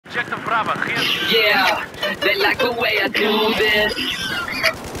справа, хрест. Yeah, they like the way I do this.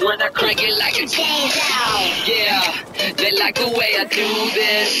 When I crank it like a chainsaw. Yeah, they like the way I do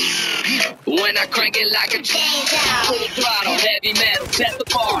this. When I crank it like a chainsaw. Full throttle, heavy metal, set the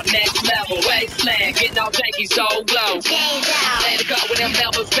bar, next level, wasteland, getting all janky, so glow. Chainsaw. Let it go with them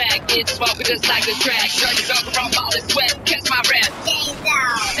elbows back, it's smoking just like the track. Turns over from all this sweat, catch my breath.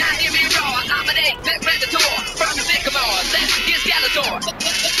 Chainsaw. Now hear me roar, I'm an egg, that's predator. From the sycamore, let's get Skeletor.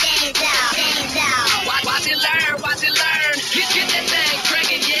 Chainsaw, chainsaw. Watch it learn, watch it learn. Get that thing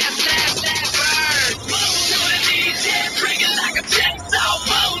cranking, yeah, slash, slash, burn. Boom to the knees, yeah, crank it like a chainsaw.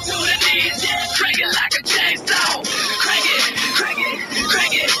 Boom to the knees, yeah, crank it like a chainsaw. Crank it, crank it,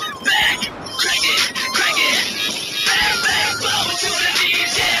 crank it, back, crank it, crank it. Bang, bang, boom to the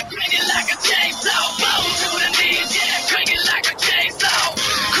knees, yeah, crank it like a chainsaw. Boom to the knees, yeah, crank it like a chainsaw.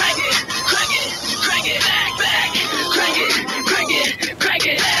 Crank it, crank it, crank it, back, back, crank it, crank it, crank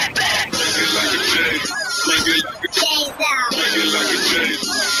it, back, back. Crank it like a chainsaw. Crank it like a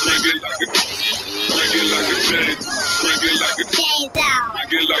chainsaw. Crank it like a crank it like a chainsaw. Crank it like a chainsaw.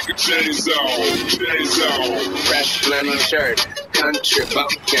 Crank it like a chainsaw. Chainsaw. Fresh flannel shirt, country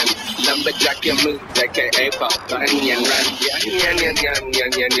bumpkin, lumberjacking move, aka pop, onion run, yan.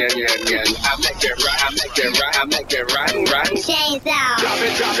 I make it right, I make it right, I make it run. Chainsaw. Drop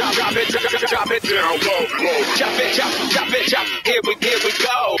it, drop it down, whoa. Chop it, here we go.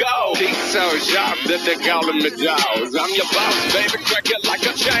 He's so sharp that they call him the Jaws. I'm your boss, baby, crank it like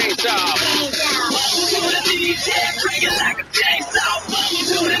a chainsaw. To the knees, yeah, crank it like a chainsaw.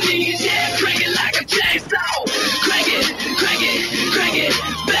 To the knees, yeah, crank it like a chainsaw. Crank it, crank it, crank it,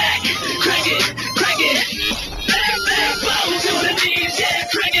 back, crank it, crank it. Bang, bang, boom to the knees, yeah,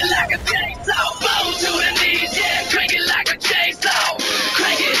 crank it like a chainsaw. Boom to the knees, yeah, crank it like a chainsaw.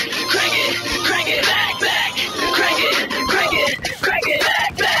 Crank it, crank it, crank it, back, back, crank it, crank it, crank it, back.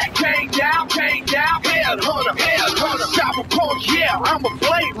 Crank down, headhunter, chopper punch, yeah, I'm a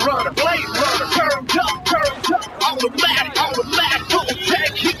blade runner, turned up, automatic, full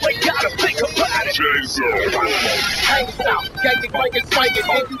tank, you ain't gotta think about it. Chainsaw. Hang it out, gank it, crank it, spank it,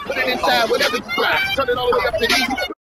 then you put it inside whatever you buy, turn it all the way up to these.